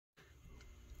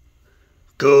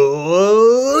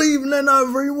Good evening,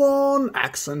 everyone.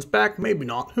 Accent's back, maybe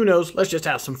not. Who knows? Let's just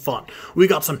have some fun. We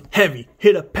got some heavy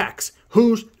hitter packs.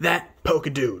 Who's that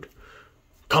PokeDUDE?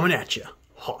 Coming at you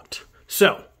hot.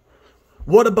 So,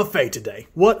 what a buffet today.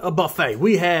 What a buffet.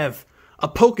 We have a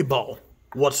Pokeball.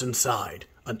 What's inside?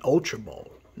 An Ultra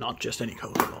Ball. Not just any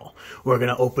Pokeball. We're going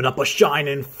to open up a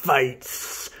Shining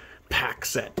Fates pack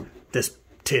set. This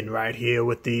tin right here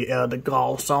with the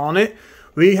gloss on it.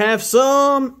 We have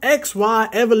some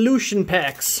XY evolution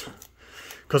packs.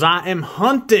 Because I am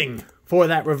hunting for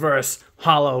that reverse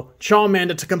holo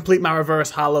Charmander to complete my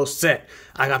reverse holo set.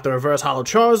 I got the reverse holo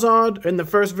Charizard in the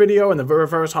first video and the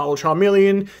reverse holo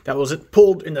Charmeleon that was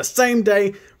pulled in the same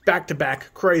day, back to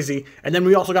back, crazy. And then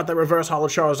we also got the reverse holo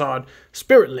Charizard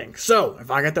Spirit Link. So if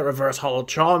I get the reverse holo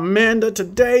Charmander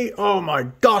today, oh my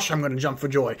gosh, I'm going to jump for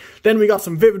joy. Then we got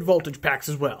some Vivid Voltage packs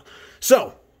as well.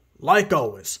 So, like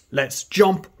always, let's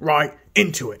jump right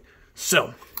into it.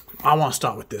 So, I want to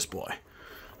start with this boy.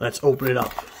 Let's open it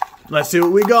up. Let's see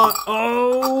what we got.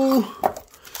 Oh,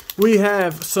 we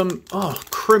have some,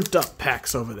 crimped up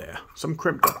packs over there. Some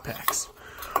crimped up packs.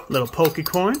 Little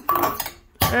Pokecoin.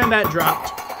 And that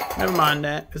dropped. Never mind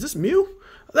that. Is this Mew?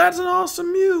 That's an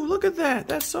awesome Mew. Look at that.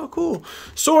 That's so cool.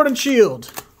 Sword and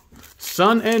Shield.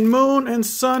 Sun and Moon and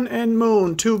Sun and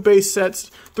Moon. 2 base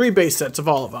sets, 3 base sets of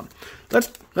all of them.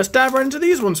 Let's dive right into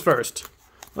these ones first.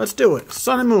 Let's do it.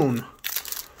 Sun and Moon.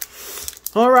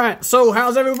 Alright, so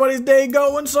how's everybody's day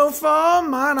going so far?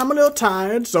 Mine, I'm a little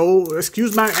tired, so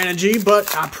excuse my energy,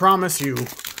 but I promise you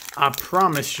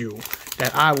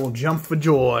that I will jump for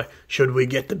joy should we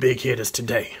get the big hitters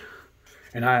today.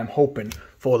 And I am hoping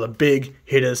for the big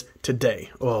hitters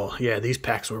today. Oh, yeah, these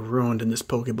packs were ruined in this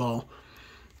Pokeball.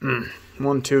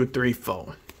 1, 2, 3,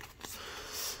 4.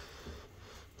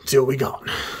 Let's see what we got.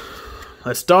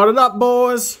 Let's start it up,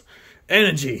 boys.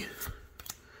 Energy.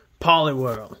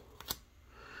 Poliwhirl.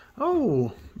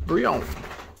 Oh, Brion.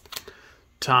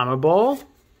 Timer Ball.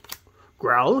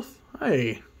 Growlithe.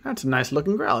 Hey, that's a nice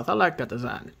looking Growlithe. I like that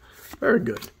design. Very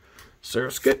good.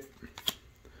 Surskit.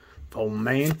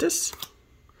 Fomantis.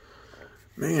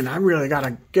 Man, I really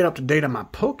gotta get up to date on my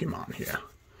Pokemon here.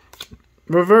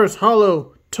 Reverse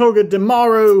Holo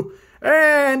Togedemaru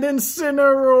and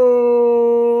Incineroar.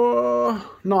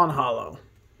 Non-holo.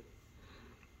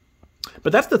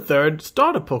 But that's the third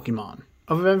starter Pokemon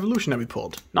of evolution that we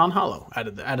pulled. Non-holo out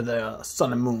of the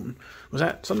Sun and Moon. Was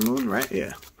that Sun and Moon, right?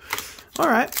 Yeah.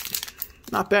 Alright.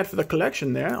 Not bad for the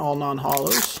collection there. All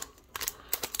non-holos.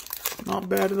 Not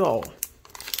bad at all.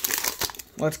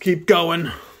 Let's keep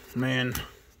going. Man.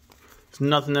 There's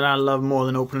nothing that I love more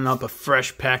than opening up a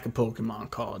fresh pack of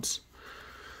Pokemon cards.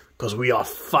 Because we are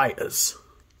fighters.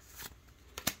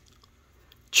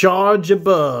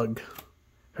 Charjabug.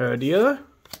 Herdier.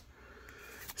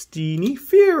 Steenie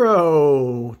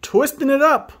Fearow. Twisting it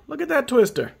up. Look at that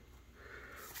twister.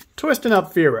 Twisting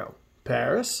up Fearow.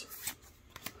 Paris.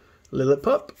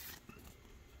 Lillipup.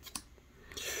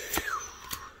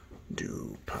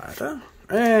 Dewpider.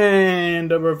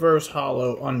 And a reverse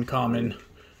holo uncommon.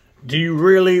 Do you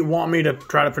really want me to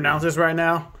try to pronounce this right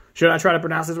now? Should I try to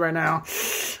pronounce this right now?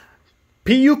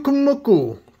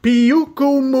 Pyukumuku.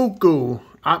 Pyukumuku.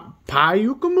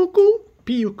 Pyukumuku?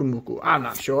 Pyukumuku. I'm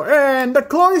not sure. And the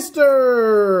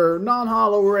Cloyster!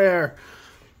 Non-holo rare.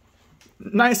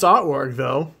 Nice artwork,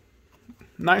 though.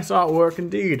 Nice artwork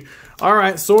indeed.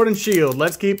 Alright, Sword and Shield.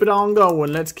 Let's keep it on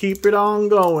going. Let's keep it on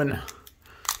going.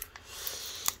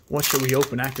 What should we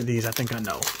open after these? I think I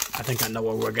know. I think I know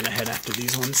where we're going to head after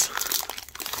these ones.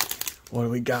 What do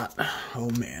we got? Oh,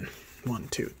 man. 1,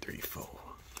 2, 3, 4.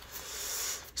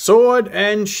 Sword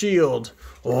and Shield.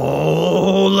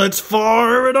 Oh, let's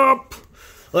fire it up.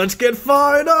 Let's get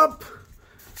fired up.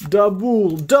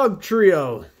 Dabool Doug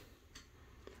Trio.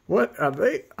 What are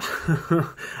they?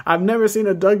 I've never seen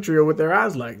a Doug Trio with their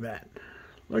eyes like that.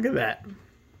 Look at that.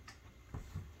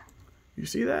 You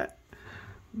see that?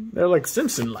 They're like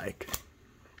Simpson-like.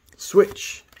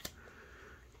 Switch.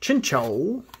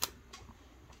 Chinchou.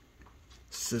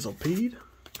 Sizzlepede.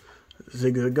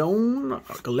 Zigzagoon.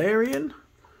 Galarian.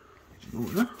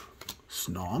 Luna.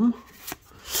 Snom.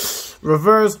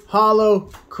 Reverse Holo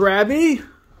Krabby.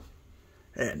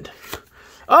 And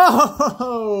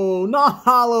non-holo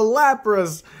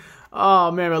Lapras.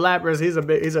 Oh man, but Lapras, he's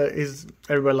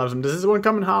everybody loves him. Does this one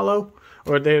come in holo?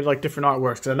 Or are they like different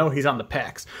artworks? Because I know he's on the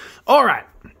packs. Alright.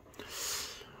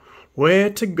 Where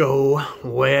to go?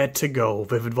 Where to go?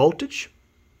 Vivid Voltage.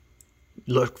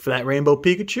 Look for that Rainbow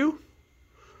Pikachu.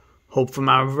 Hope for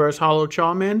my reverse holo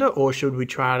Charmander. Or should we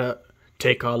try to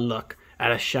take our luck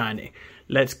at a shiny?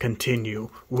 Let's continue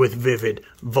with Vivid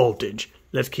Voltage.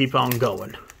 Let's keep on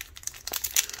going.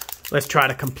 Let's try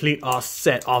to complete our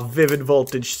set, our Vivid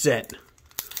Voltage set.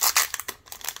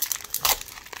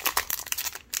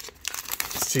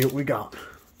 Let's see what we got.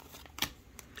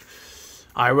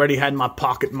 I already had my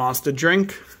pocket monster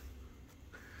drink.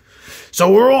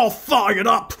 So we're all fired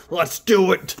up. Let's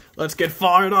do it. Let's get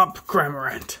fired up.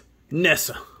 Cramorant,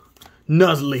 Nessa,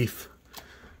 Nuzleaf,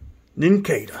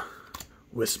 Nincada,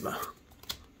 Whisper,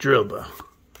 Drillbur,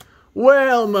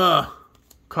 Whalmer,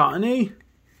 Cottony,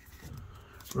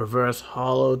 Reverse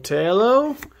Holo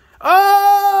Tailo.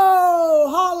 Oh!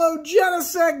 Holo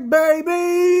Genesect,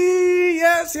 baby!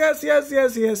 Yes, yes, yes,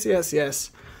 yes, yes, yes,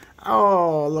 yes.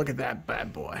 Oh, look at that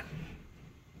bad boy.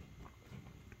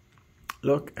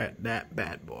 Look at that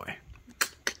bad boy.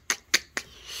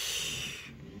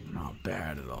 Not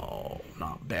bad at all.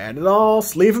 Not bad at all.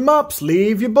 Sleeve him up.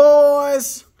 Sleeve your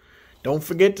boys. Don't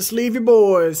forget to sleeve your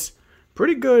boys.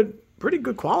 Pretty good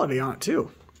quality on it, too.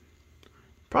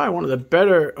 Probably one of the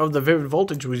better of the Vivid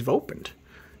Voltage we've opened.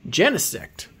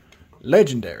 Genesect.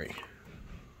 Legendary.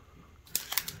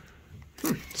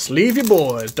 Sleeve your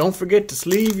boys. Don't forget to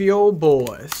sleeve your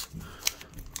boys.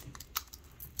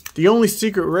 The only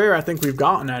secret rare I think we've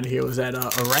gotten out of here was that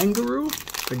Oranguru,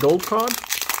 the gold card,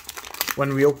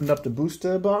 when we opened up the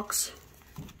booster box.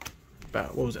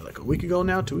 About, what was that, like a week ago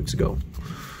now? 2 weeks ago?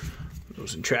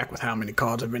 Losing track with how many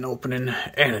cards I've been opening.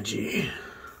 Energy.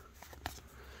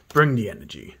 Bring the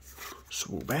energy.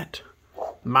 Swoobat.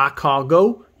 My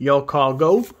cargo. Your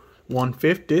cargo.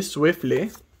 150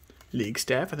 swiftly. League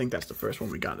Staff. I think that's the first one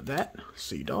we got of that.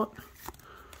 C-Dot.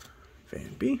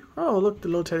 Fanby. Oh, look, the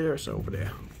little Teddy Ursa over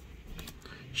there.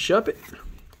 Shuppet.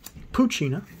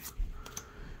 Puccina.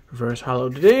 Reverse Holo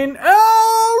Dedenne.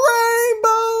 Oh,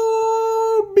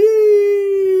 Rainbow!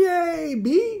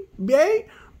 B-A-B-B-A.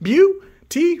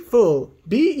 Beautiful.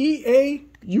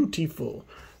 B-E-A-beautiful.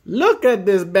 Look at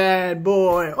this bad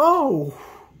boy. Oh,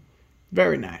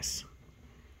 very nice.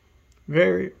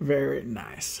 Very, very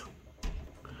nice.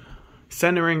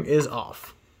 Centering is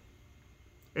off.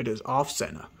 It is off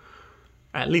center.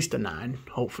 At least a 9,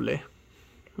 hopefully.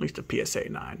 At least a PSA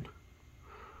 9.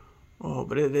 Oh,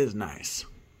 but it is nice.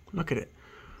 Look at it.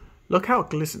 Look how it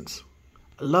glistens.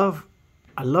 I love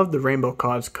the rainbow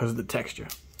cards because of the texture.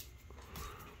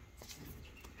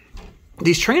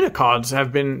 These trainer cards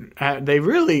have been, they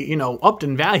really, you know, upped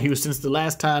in value since the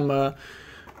last time,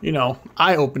 you know,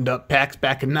 I opened up packs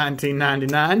back in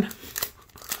 1999.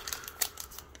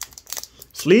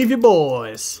 Sleeve your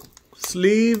boys.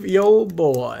 Sleeve your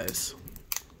boys.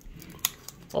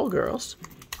 All girls.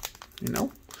 You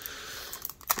know.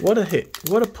 What a hit.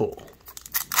 What a pull.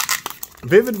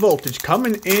 Vivid Voltage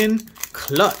coming in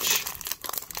clutch.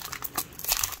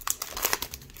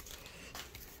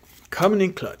 Coming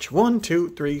in clutch. 1, 2,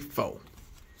 3, 4.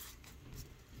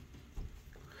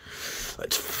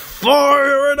 Let's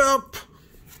fire it up.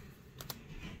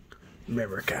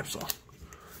 Mirror Capsule.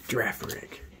 Draft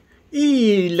Rig.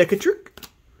 Electric.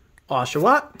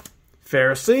 Oshawott.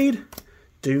 Ferroseed.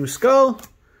 Dew Skull.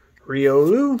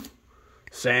 Riolu.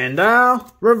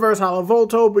 Sandile. Reverse Holo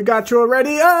Voltope. We got you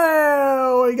already.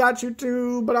 Oh, we got you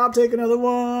too, but I'll take another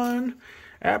one.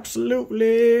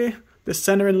 Absolutely. This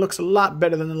centering looks a lot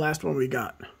better than the last one we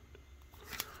got.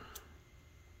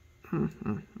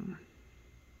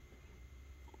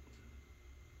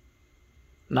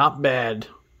 Not bad.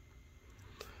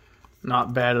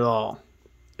 Not bad at all.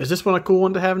 Is this one a cool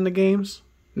one to have in the games?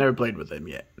 Never played with them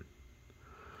yet.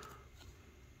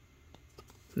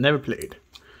 Never played.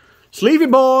 Sleeve your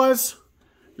boys.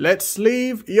 Let's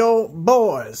sleeve your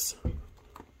boys.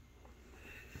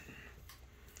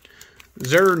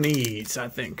 Zerneeds, I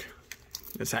think.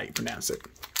 That's how you pronounce it.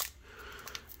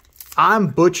 I'm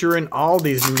butchering all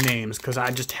these new names because I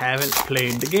just haven't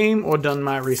played the game or done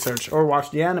my research or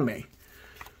watched the anime.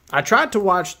 I tried to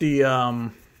watch the, I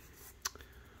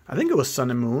think it was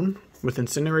Sun and Moon with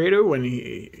Incinerator when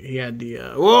he had the,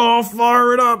 whoa,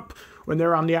 fire it up! When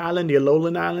they're on the island, the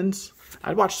Alolan Islands.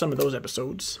 I'd watch some of those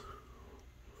episodes.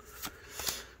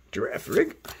 Giraffe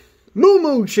Rig. Moo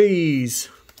Moo Cheese.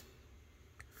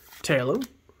 Tailo.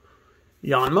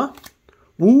 Yanma.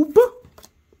 Whoop.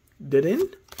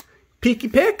 Dedenne. Peaky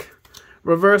Peck.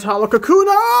 Reverse Holo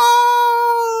Kakuna.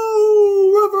 Oh!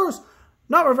 Reverse.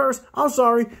 Not reverse. I'm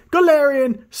sorry.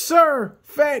 Galarian. Sir.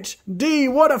 Fetch. D.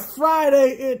 What a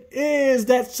Friday it is.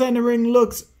 That centering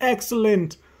looks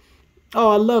excellent.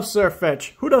 Oh, I love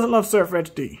Surfetch. Who doesn't love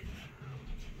Surfetch D?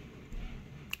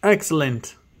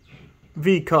 Excellent.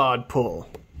 V-card pull.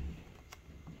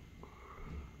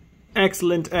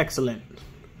 Excellent, excellent.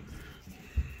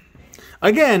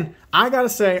 Again, I gotta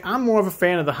say, I'm more of a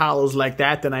fan of the holos like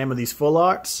that than I am of these full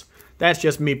arts. That's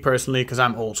just me personally, because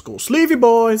I'm old school. Sleeve your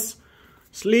boys.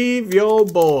 Sleeve your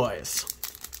boys.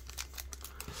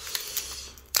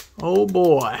 Oh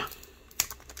boy.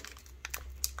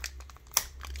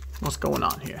 What's going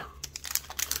on here?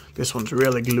 This one's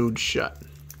really glued shut.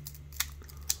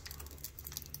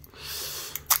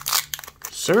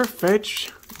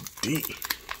 Surfetch D.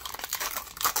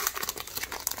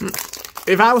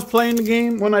 If I was playing the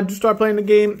game, when I do start playing the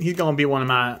game, he's going to be one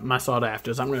of my sought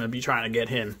afters. I'm going to be trying to get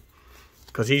him.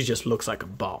 Because he just looks like a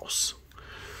boss.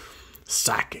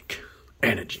 Psychic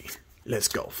energy. Let's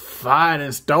go. Fire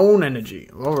and stone energy.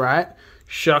 Alright.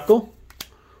 Shuckle.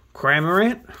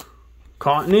 Cramorant.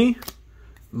 Courtney.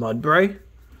 Mudbray.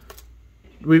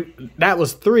 That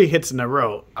was 3 hits in a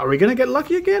row. Are we going to get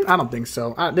lucky again? I don't think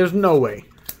so. There's no way.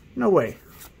 No way.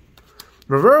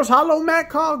 Reverse Holo Matt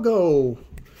Cargo.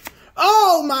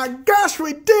 Oh my gosh,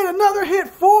 we did another hit.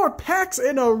 4 packs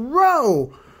in a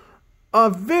row. A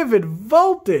Vivid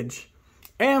Voltage.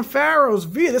 Ampharos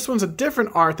V. This one's a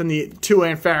different art than the 2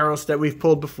 Ampharos that we've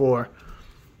pulled before.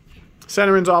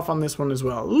 Centering's off on this one as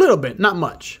well. A little bit, not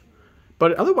much.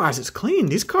 But otherwise, it's clean.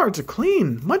 These cards are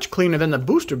clean. Much cleaner than the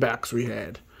booster backs we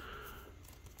had.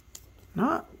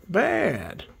 Not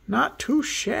bad. Not too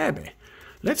shabby.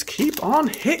 Let's keep on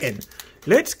hitting.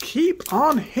 Let's keep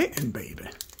on hitting, baby.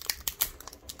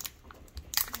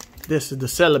 This is the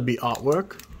Celebi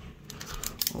artwork.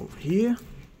 Over here.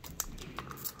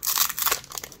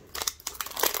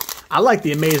 I like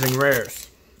the amazing rares.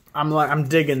 I'm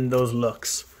digging those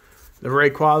looks. The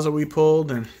Rayquaza we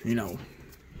pulled, and you know,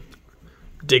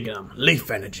 digging them.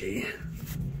 Leaf Energy.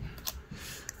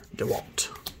 DeWalt.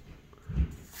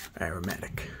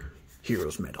 Aromatic.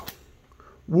 Heroes Medal.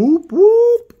 Whoop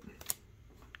whoop.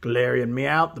 Galarian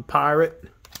Meowth, the Pirate.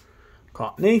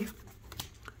 Courtney.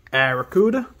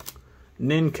 Arrokuda.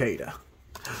 Nincada.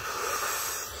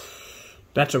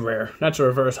 That's a rare. That's a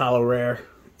reverse holo rare.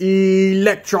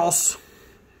 Electros.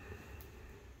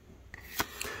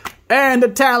 And a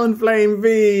Talonflame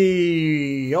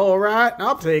V. Alright,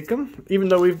 I'll take them. Even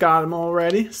though we've got them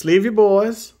already. Sleeve your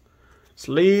boys.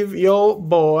 Sleeve your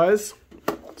boys.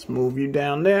 Let's move you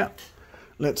down there.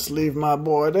 Let's sleeve my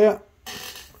boy there.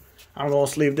 I'm going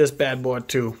to sleeve this bad boy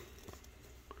too.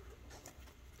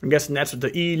 I'm guessing that's what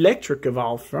the electric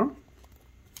evolved from.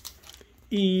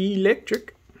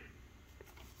 Electric.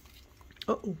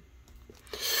 Uh-oh.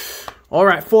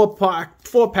 Alright,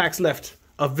 4 packs left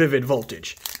of Vivid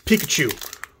Voltage. Pikachu.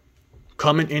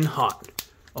 Coming in hot.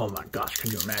 Oh my gosh,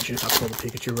 can you imagine if I pull the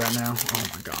Pikachu right now? Oh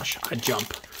my gosh, I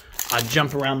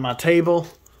jump around my table.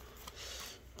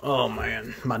 Oh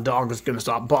man, my dog is going to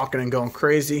start barking and going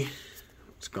crazy.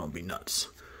 It's going to be nuts.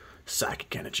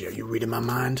 Psychic Energy, are you reading my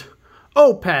mind?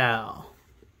 Oh pal.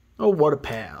 Oh, what a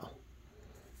pal.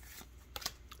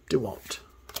 DeWalt.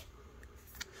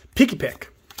 Pikipek.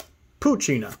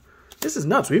 Puccina. This is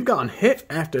nuts. We've gotten hit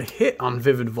after hit on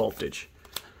Vivid Voltage.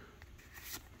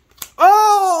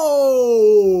 Oh!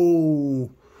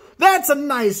 That's a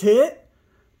nice hit.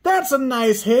 That's a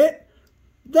nice hit.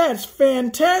 That's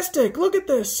fantastic. Look at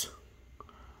this.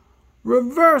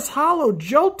 Reverse Holo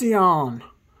Jolteon.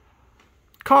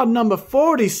 Card number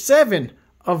 47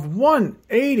 of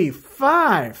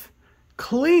 185.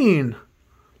 Clean.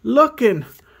 Looking.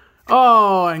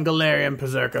 Oh, and Galarian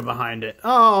Berserker behind it.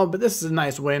 Oh, but this is a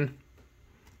nice win.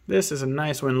 This is a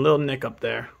nice win. Little Nick up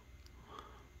there.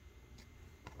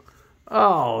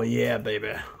 Oh, yeah,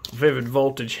 baby. Vivid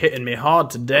Voltage hitting me hard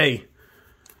today.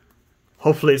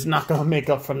 Hopefully it's not going to make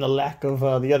up from the lack of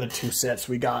the other 2 sets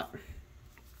we got.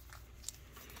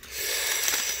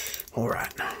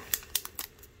 Alright.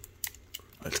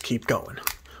 Let's keep going.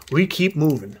 We keep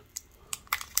moving.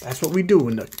 That's what we do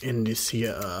in this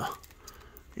here,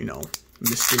 you know,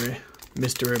 mystery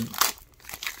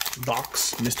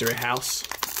box, mystery house.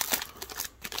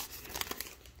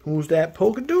 Who's that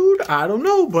PokeDUDE? I don't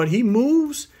know, but he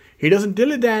moves. He doesn't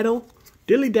dilly-daddle.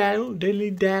 Dilly-daddle,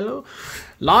 dilly-daddle.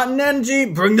 Lightning Energy,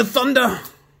 bring the thunder.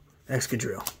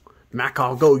 Excadrill. My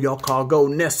cargo, your cargo,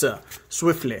 Nessa.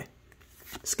 Swiftly.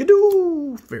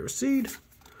 Skidoo. Ferroseed.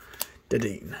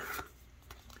 Dedenne.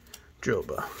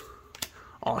 Droba.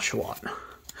 Oshawott.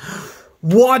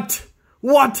 What?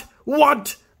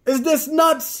 What? Is this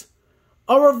nuts?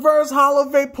 A reverse holo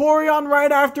Vaporeon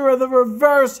right after the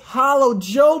reverse holo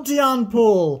Jolteon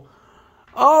pull.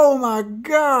 Oh my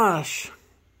gosh.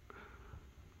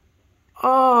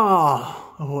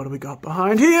 Oh, what do we got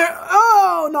behind here?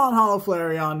 Oh, non-holo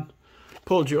Flareon.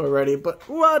 Pulled you already, but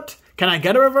what? Can I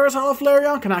get a reverse holo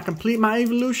Flareon? Can I complete my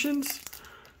evolutions?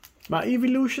 My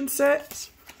evolution sets?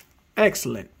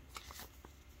 Excellent.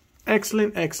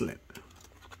 Excellent, excellent.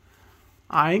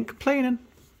 I ain't complaining.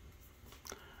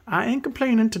 I ain't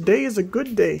complaining. Today is a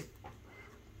good day.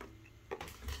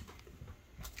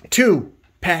 2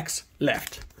 packs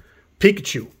left.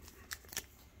 Pikachu.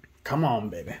 Come on,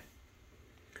 baby.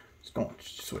 Let's go and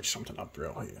switch something up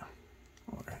real here.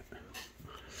 All right.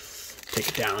 Take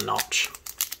it down a notch.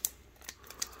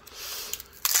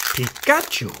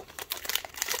 Pikachu.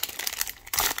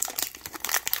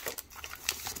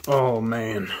 Oh,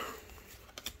 man.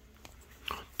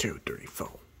 2, 3,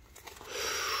 4.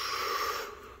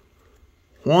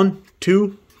 1,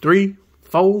 2, 3,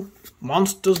 4.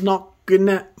 Monsters knocking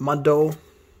at my door.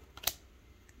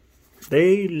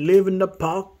 They live in the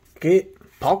pocket.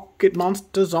 Pocket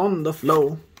monsters on the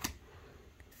floor.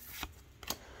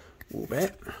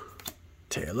 Woobat.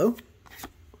 Taylor.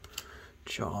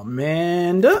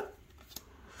 Charmander.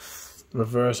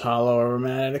 Reverse holo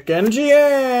aromatic energy.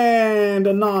 And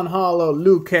a non-holo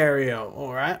Lucario.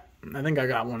 Alright. I think I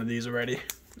got one of these already.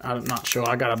 I'm not sure.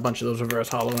 I got a bunch of those reverse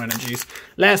holo energies.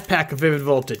 Last pack of Vivid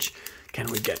Voltage. Can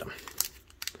we get him?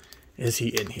 Is he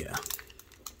in here?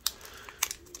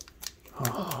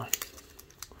 Oh.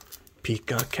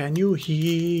 Pika, can you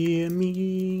hear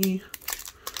me?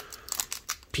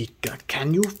 Pika,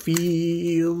 can you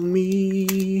feel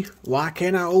me? Why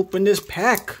can't I open this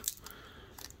pack?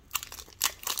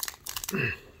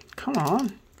 Come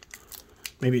on.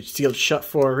 Maybe it's sealed shut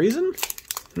for a reason?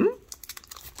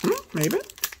 Maybe?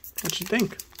 What you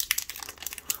think?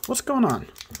 What's going on?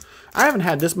 I haven't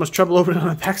had this much trouble opening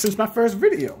a pack since my first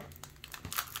video.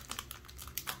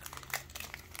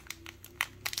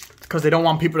 Because they don't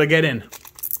want people to get in.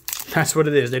 That's what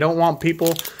it is. They don't want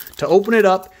people to open it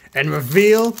up and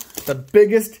reveal the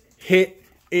biggest hit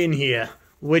in here,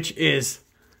 which is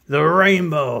the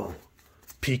Rainbow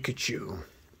Pikachu.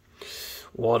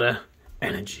 Water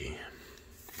Energy.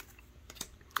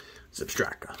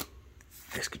 Substraka.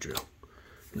 Excadrill.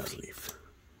 Nuzleaf.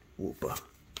 Wooper.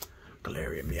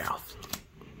 Galarian Meowth.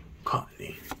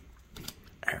 Cottony.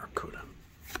 Aracuda.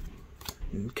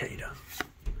 Nkata.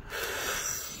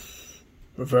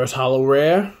 Reverse holo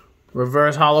rare.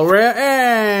 Reverse holo rare.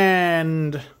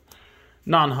 And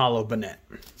non-holo Banette.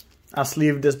 I'll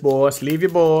sleeve this boy. Sleeve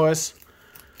your boys.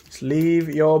 Sleeve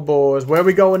your boys. Where are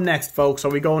we going next, folks?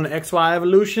 Are we going to XY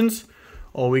Evolutions?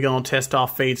 Or are we going to test our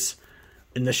fates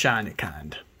in the shiny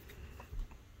kind?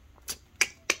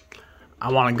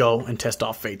 I want to go and test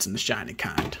our fates in the shiny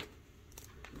kind.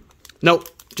 Nope.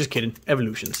 Just kidding.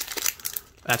 Evolutions.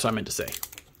 That's what I meant to say.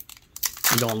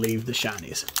 I'm going to leave the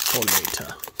shinies for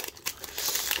later.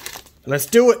 Let's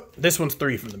do it. This one's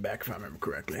 3 from the back, if I remember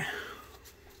correctly.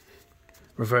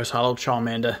 Reverse holo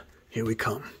Charmander. Here we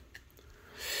come.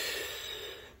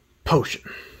 Potion.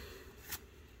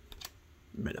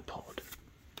 Metapod.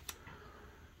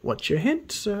 What's your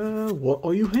hint, sir? What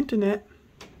are you hinting at?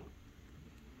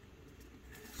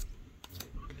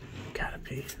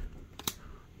 Caterpie.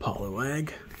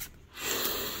 Poliwag.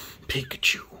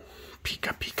 Pikachu.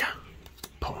 Pika Pika.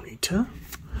 Ponyta.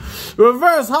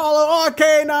 Reverse holo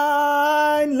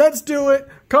Arcanine! Let's do it!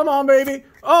 Come on, baby!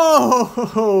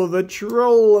 Oh, the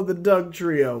troll of the Doug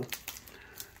Trio.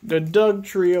 The Doug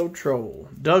Trio Troll.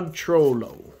 Doug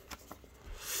Trollo.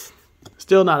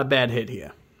 Still not a bad hit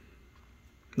here.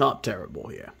 Not terrible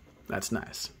here. That's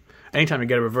nice. Anytime you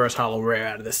get a reverse holo rare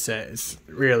out of this set, it's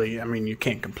really, I mean, you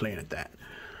can't complain at that.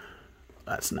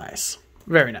 That's nice.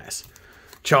 Very nice.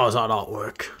 Charizard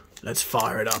artwork. Let's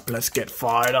fire it up. Let's get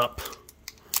fired up.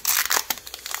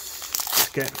 Let's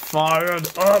get fired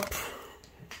up.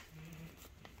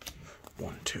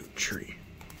 1, 2, 3.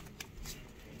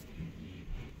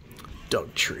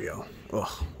 Doug Trio.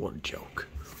 Ugh, what a joke.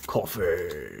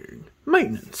 Coughing.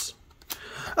 Maintenance.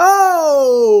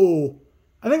 Oh!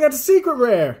 I think that's a secret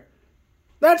rare.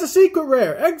 That's a secret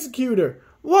rare. Executor.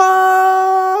 What?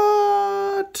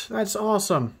 That's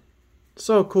awesome.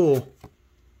 So cool.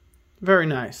 Very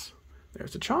nice.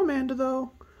 There's the Charmander,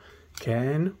 though.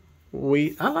 Can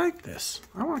we... I like this.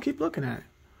 I want to keep looking at it.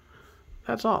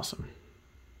 That's awesome.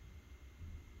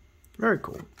 Very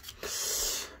cool.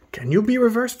 Can you be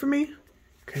reversed for me?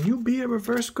 Can you be a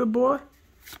reverse good boy?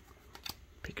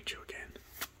 Pikachu again.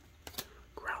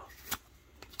 Growl.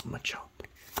 Machop.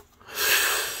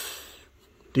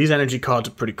 These energy cards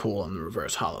are pretty cool on the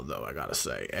reverse holo, though, I gotta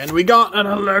say. And we got an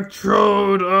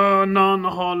Electrode!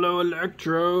 Non-holo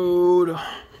Electrode!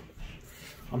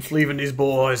 I'm sleeving these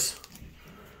boys.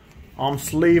 I'm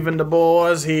sleeving the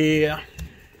boys here.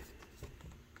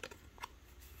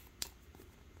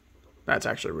 That's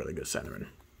actually really good centering.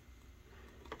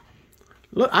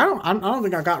 Look, I don't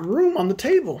think I got room on the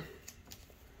table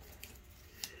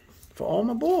for all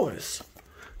my boys.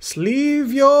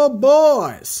 Sleeve your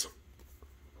boys.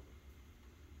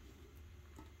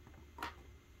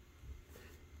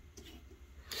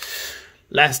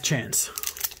 Last chance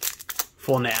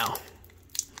for now.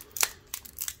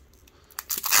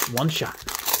 One shot.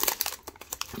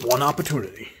 One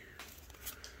opportunity.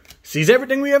 Sees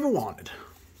everything we ever wanted.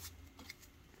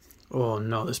 Oh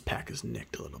no, this pack is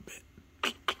nicked a little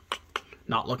bit.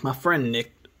 Not like my friend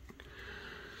nicked.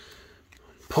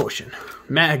 Potion.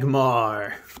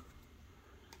 Magmar.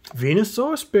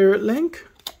 Venusaur, Spirit Link.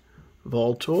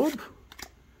 Voltorb.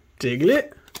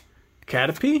 Diglett.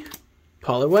 Caterpie.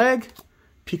 Poliwag.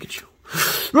 Pikachu.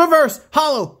 Reverse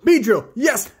Holo Beedrill.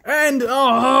 Yes. And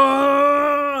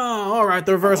all right,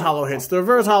 the reverse Holo hits. The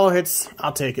reverse Holo hits.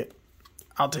 I'll take it.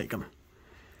 I'll take them.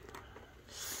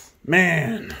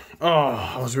 Man. Oh,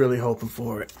 I was really hoping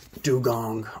for it.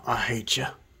 Dugong. I hate you.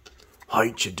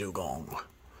 Hate you, Dugong.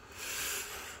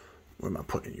 Where am I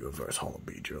putting you? Reverse Holo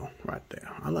Beedrill. Right there.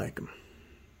 I like him.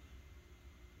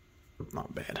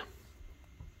 Not bad.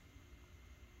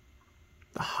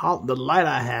 The light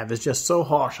I have is just so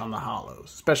harsh on the holos,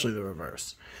 especially the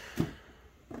reverse.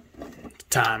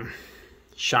 Time.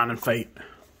 Shining Fate.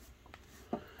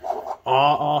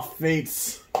 All our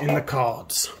fates in the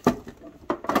cards.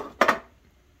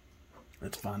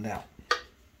 Let's find out.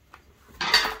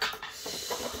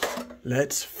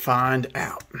 Let's find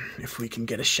out if we can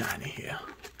get a shiny here.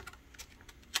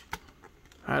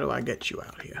 How do I get you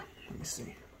out here? Let me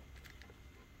see.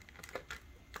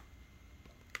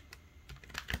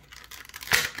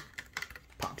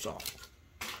 Pops off.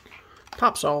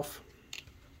 Pops off.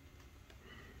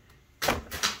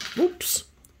 Whoops.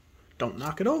 Don't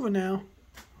knock it over now.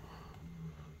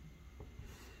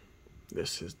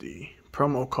 This is the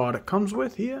promo card it comes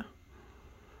with here.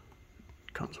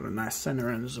 Comes with a nice center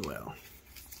end as well.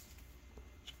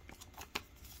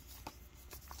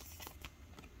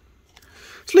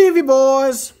 Sleevey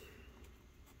boys.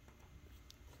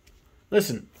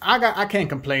 Listen, I can't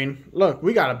complain. Look,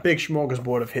 we got a big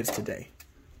smorgasbord of hits today.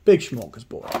 Big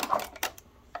smorgasbord.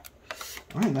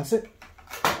 Alright, that's it.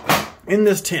 In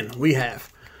this tin, we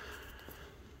have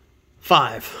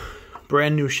 5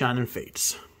 brand new Shining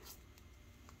Fates.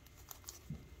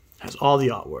 Has all the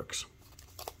artworks.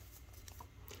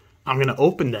 I'm going to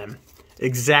open them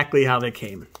exactly how they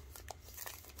came.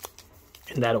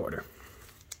 In that order.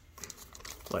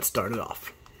 Let's start it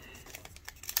off.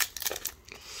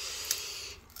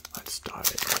 Let's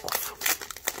start it off.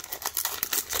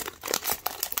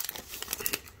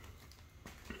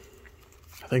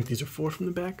 I think these are 4 from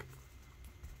the back.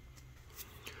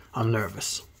 I'm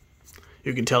nervous.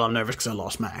 You can tell I'm nervous because I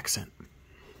lost my accent.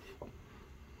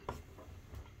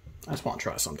 I just want to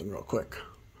try something real quick.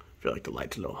 I feel like the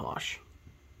light's a little harsh.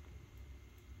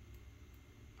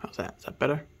 How's that? Is that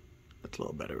better? That's a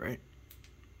little better, right?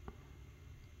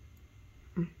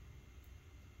 I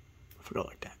forgot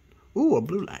like that. Ooh, a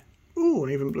blue light. Ooh,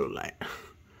 an even blue light.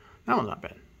 That one's not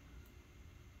bad.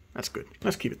 That's good.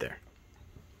 Let's keep it there.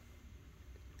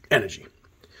 Energy.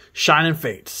 Shining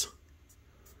Fates.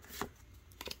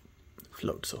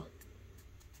 Floatzel.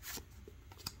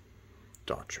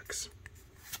 Dartrix.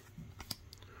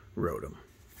 Rotom.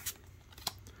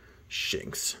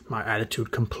 Shinx. My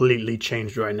attitude completely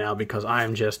changed right now because I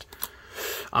am just...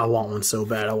 I want one so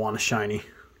bad. I want a shiny.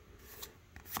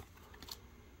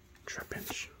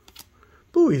 Trapinch.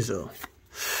 Buizel.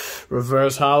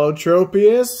 Reverse Holo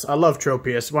Tropius. I love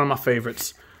Tropius. One of my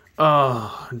favorites.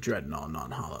 Oh, Dreadnought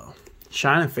non-holo.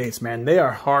 Shining Fates, man. They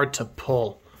are hard to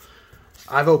pull.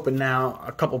 I've opened now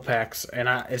a couple packs and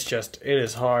it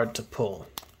is hard to pull.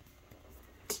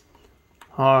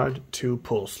 Hard to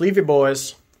pull. Sleeve your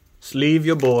boys. Sleeve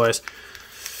your boys.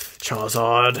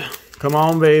 Charizard. Come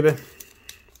on, baby.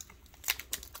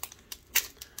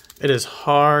 It is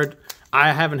hard.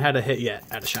 I haven't had a hit yet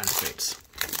at a Shining Fates.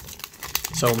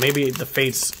 So maybe the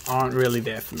Fates aren't really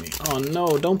there for me. Oh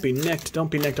no, don't be nicked.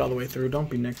 Don't be nicked all the way through. Don't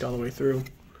be nicked all the way through.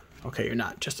 Okay, you're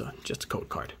not. Just a code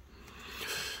card.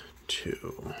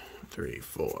 2, 3,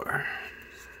 4.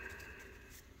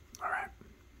 Alright.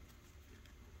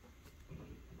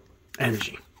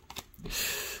 Energy.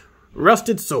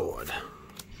 Rusted Sword.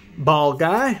 Ball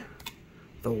Guy.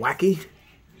 The Wacky.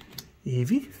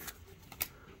 Eevee.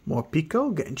 More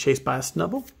Pico. Getting chased by a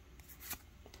Snubble.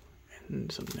 And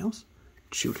something else.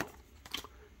 Choodle.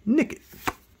 Nickit.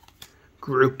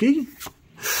 Grookey.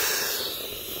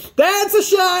 That's a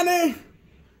shiny!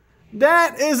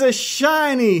 That is a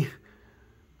shiny!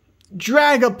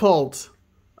 Dragapult.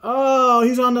 Oh,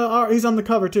 he's on the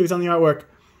cover too. He's on the artwork.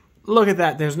 Look at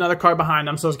that. There's another card behind.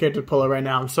 I'm so scared to pull it right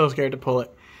now. I'm so scared to pull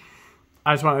it.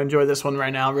 I just want to enjoy this one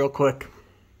right now real quick.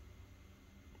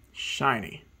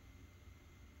 Shiny.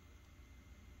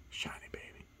 Shiny,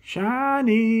 baby.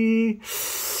 Shiny.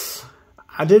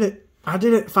 I did it. I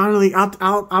did it. Finally.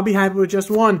 I'll be happy with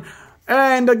just one.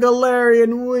 And a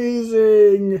Galarian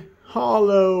Weezing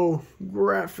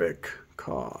holographic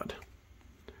card.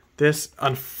 This,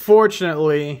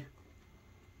 unfortunately,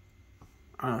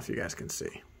 I don't know if you guys can see.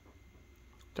 Do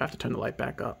I have to turn the light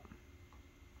back up?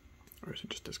 Or is it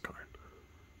just this card?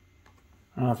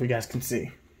 I don't know if you guys can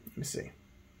see. Let me see.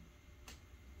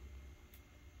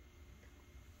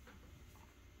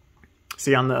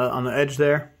 See on the edge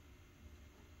there?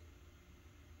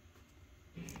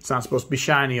 It's not supposed to be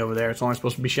shiny over there. It's only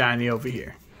supposed to be shiny over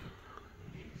here.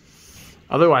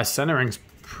 Otherwise, centering's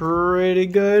pretty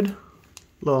good.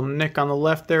 Little nick on the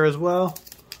left there as well.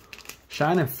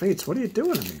 Shining Fates, what are you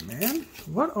doing to me, man?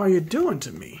 What are you doing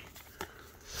to me?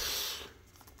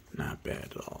 Not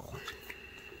bad at all.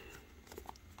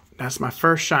 That's my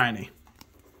first shiny.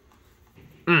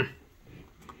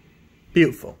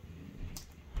 Beautiful.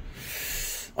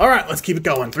 All right, let's keep it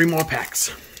going. 3 more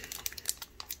packs.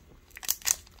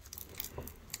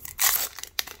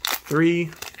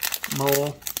 3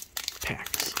 more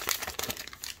packs.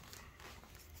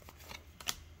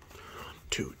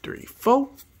 2, 3, 4.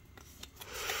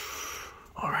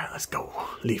 All right, let's go.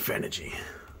 Leaf Energy.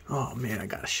 Oh, man, I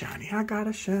got a shiny. I got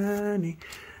a shiny.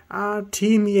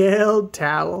 Team Yell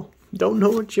Towel. Don't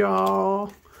know what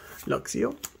y'all.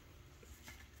 Luxio.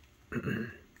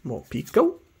 More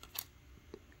Pico.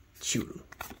 Shooter.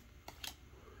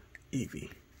 Eevee.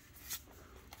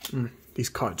 These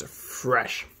cards are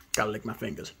fresh. Gotta lick my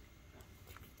fingers.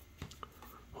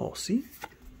 Horsey.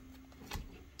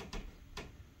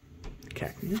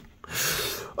 Cacnea.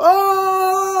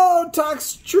 Oh!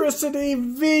 Toxtricity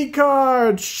V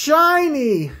card!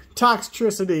 Shiny!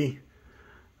 Toxtricity.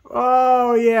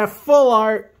 Oh, yeah. Full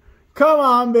art. Come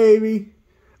on, baby.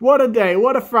 What a day.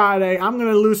 What a Friday. I'm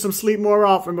going to lose some sleep more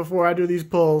often before I do these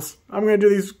pulls. I'm going to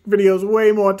do these videos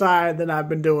way more tired than I've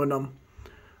been doing them.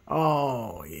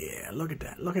 Oh, yeah. Look at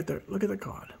that. Look at the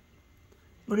card.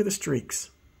 Look at the streaks.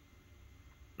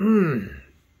 Let's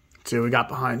see what we got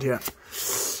behind here.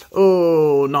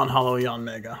 Oh, non-holo Yon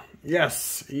Mega.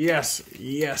 Yes, yes,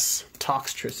 yes.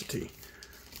 Toxtricity.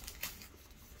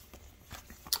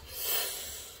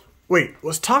 Wait,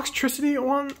 was Toxtricity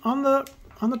on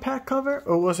the pack cover,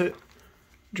 or was it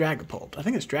Dragapult? I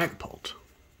think it's Dragapult.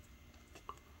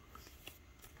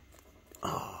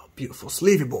 Oh, beautiful.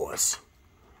 Sleeve your boys.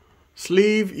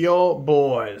 Sleeve your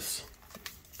boys.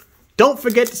 Don't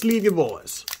forget to sleeve your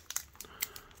boys.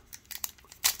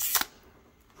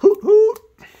 Hoot hoot.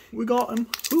 We got him.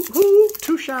 Hoot hoot.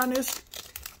 2 shinies.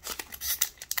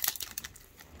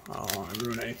 Oh, I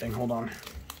ruined anything. Hold on.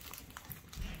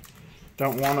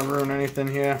 Don't want to ruin anything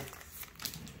here.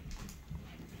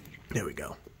 There we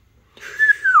go.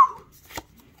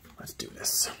 Let's do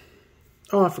this.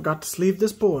 Oh, I forgot to sleeve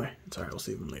this boy. It's alright, we'll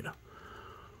sleeve him later.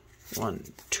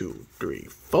 1, 2, 3,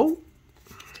 4.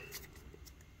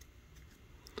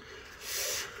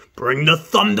 Bring the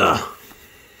thunder.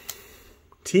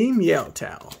 Team Yell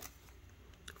Towel.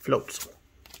 Floatzel.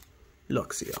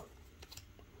 Luxio.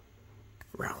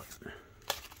 Rowlet.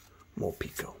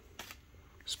 Morpeko.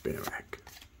 Spinarak.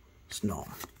 Snom.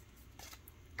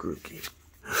 Grookey.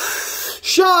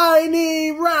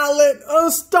 Shiny Rowlet! A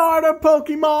starter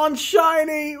Pokemon!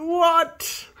 Shiny!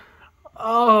 What?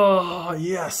 Oh,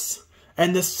 yes.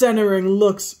 And the centering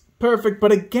looks perfect,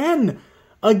 but again,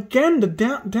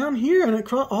 the down here and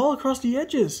all across the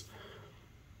edges.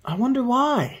 I wonder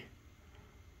why.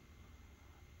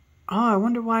 Oh, I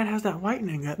wonder why it has that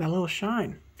whitening, that little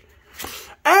shine.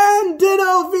 And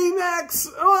Ditto VMAX!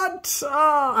 What?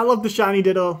 Oh, I love the shiny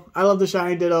Ditto. I love the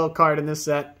shiny Ditto card in this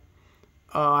set.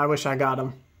 Oh, I wish I got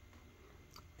him.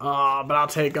 Oh, but I'll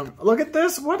take him. Look at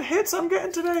this. What hits I'm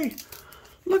getting today.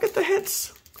 Look at the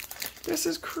hits. This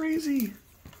is crazy.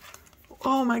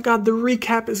 Oh my god, the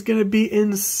recap is going to be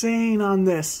insane on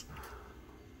this.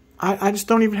 I just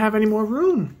don't even have any more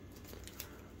room.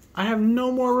 I have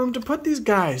no more room to put these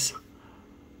guys.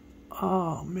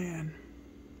 Oh, man.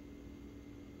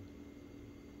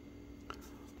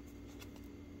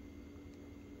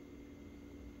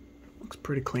 Looks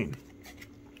pretty clean.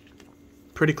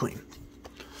 Pretty clean.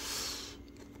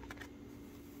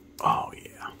 Oh,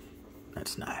 yeah.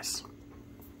 That's nice.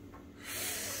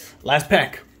 Last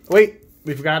pack. Wait,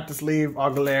 we forgot to sleeve our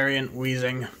Galarian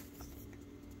Weezing.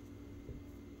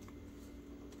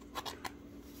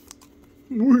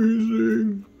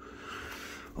 Weezing.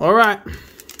 Alright.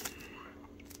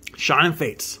 Shining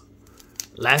Fates.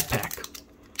 Last pack.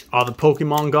 Are the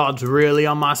Pokemon gods really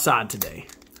on my side today?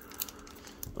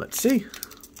 Let's see.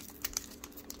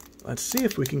 Let's see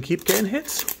if we can keep getting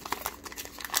hits.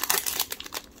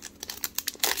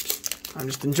 I'm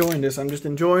just enjoying this. I'm just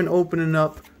enjoying opening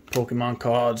up Pokemon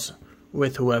cards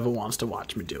with whoever wants to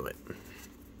watch me do it.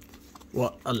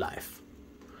 What a life.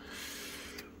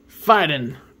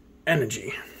 Fighting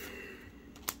energy.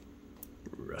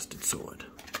 Rusted sword.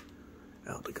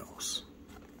 Eldegoss.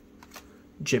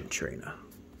 Gym trainer.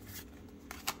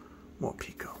 More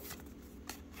Pico.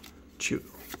 Chudo.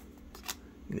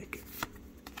 Naked.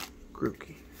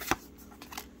 Grookey.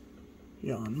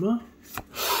 Yanma.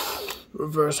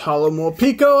 Reverse holo, more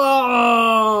Pico.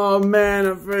 Oh, man,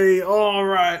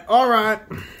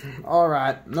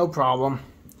 Alright, no problem.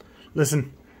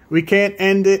 Listen, we can't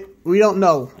end it. We don't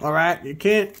know, alright? You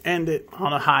can't end it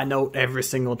on a high note every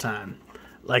single time.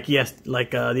 Like the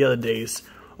other day's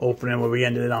opening where we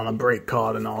ended it on a break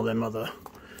card and all them other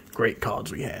great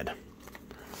cards we had.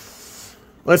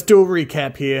 Let's do a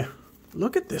recap here.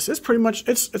 Look at this. It's pretty much,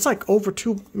 it's like over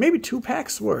maybe 2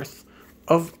 packs worth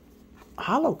of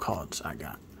holo cards I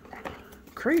got.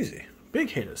 Crazy. Big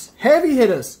hitters. Heavy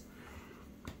hitters.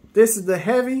 This is the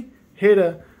heavy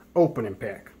hitter opening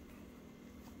pack.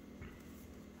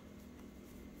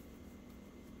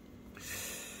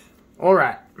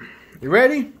 Alright. You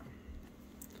ready?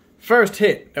 First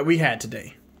hit that we had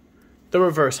today. The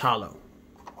reverse holo.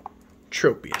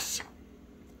 Tropius.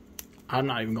 I'm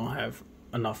not even going to have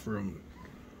enough room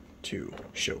to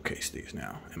showcase these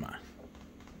now, am I?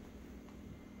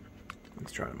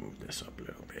 Let's try to move this up a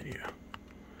little bit here.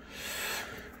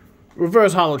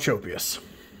 Reverse holo Tropius.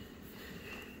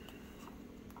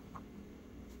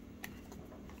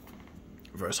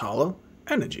 Reverse holo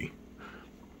Energy.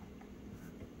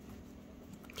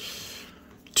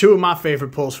 2 of my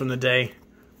favorite pulls from the day.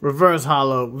 Reverse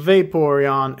holo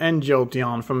Vaporeon and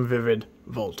Jolteon from Vivid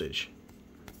Voltage.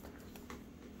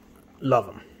 Love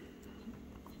them.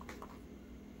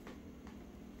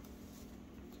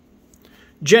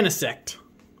 Genesect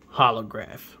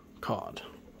holograph card.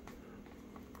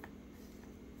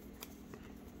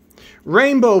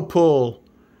 Rainbow Pull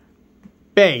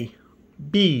B.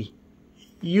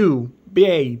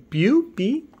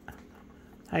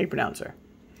 How you pronounce her?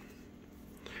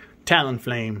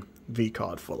 Talonflame V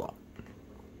card full art.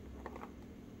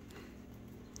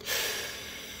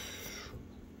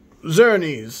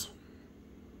 Xerneas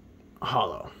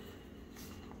holo.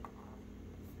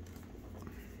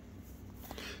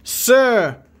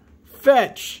 Sir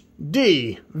Fetch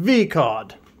D V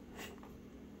card.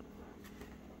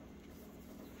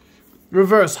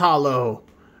 Reverse holo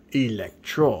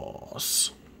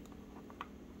Electros.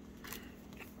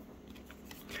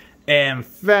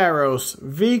 Ampharos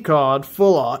V card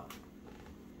full art.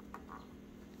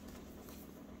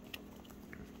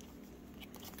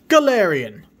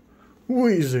 Galarian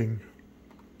Wheezing.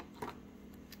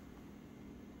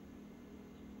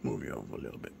 Move you over a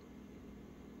little bit.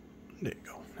 There you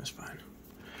go. That's fine.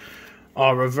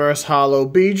 Reverse holo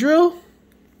Beedrill.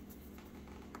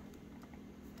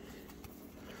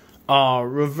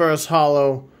 Reverse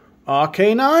holo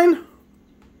Arcanine.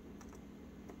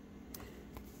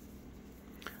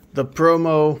 The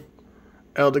promo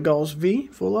Eldegoss V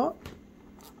full art.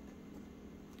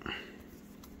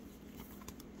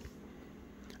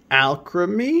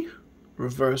 Alchemy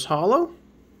reverse holo.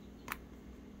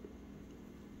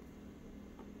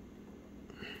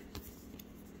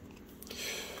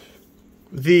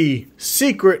 The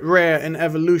secret rare and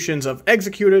evolutions of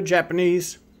Executor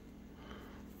Japanese.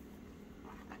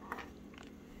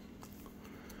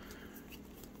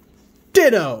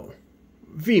 Ditto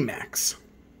VMAX.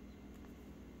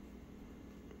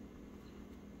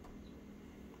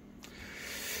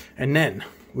 And then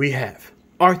we have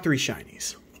our 3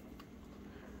 shinies.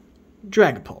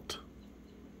 Dragapult.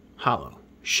 Holo.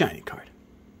 Shiny card.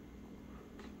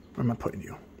 Where am I putting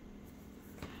you?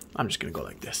 I'm just going to go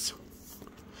like this.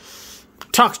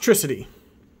 Toxtricity.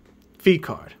 V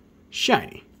card.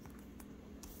 Shiny.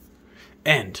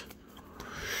 And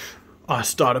our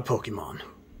starter Pokemon.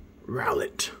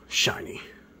 Rowlet. Shiny.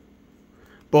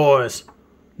 Boys,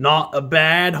 not a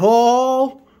bad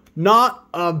haul. Not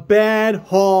a bad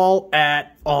haul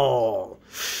at all.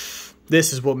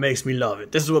 This is what makes me love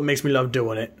it. This is what makes me love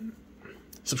doing it.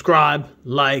 Subscribe,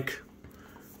 like.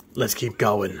 Let's keep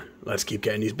going. Let's keep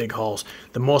getting these big hauls.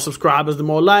 The more subscribers, the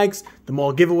more likes, the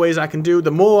more giveaways I can do,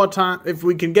 the more time, if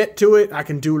we can get to it, I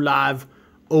can do live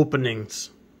openings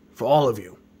for all of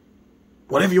you.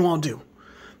 Whatever you want to do.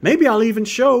 Maybe I'll even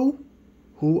show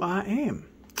who I am.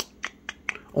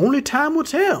 Only time will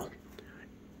tell.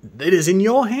 It is in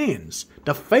your hands.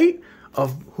 The fate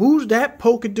of who's that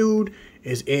PokeDUDE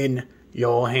is in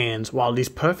your hands, while these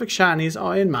perfect shinies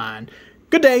are in mine.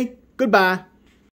 Good day. Goodbye.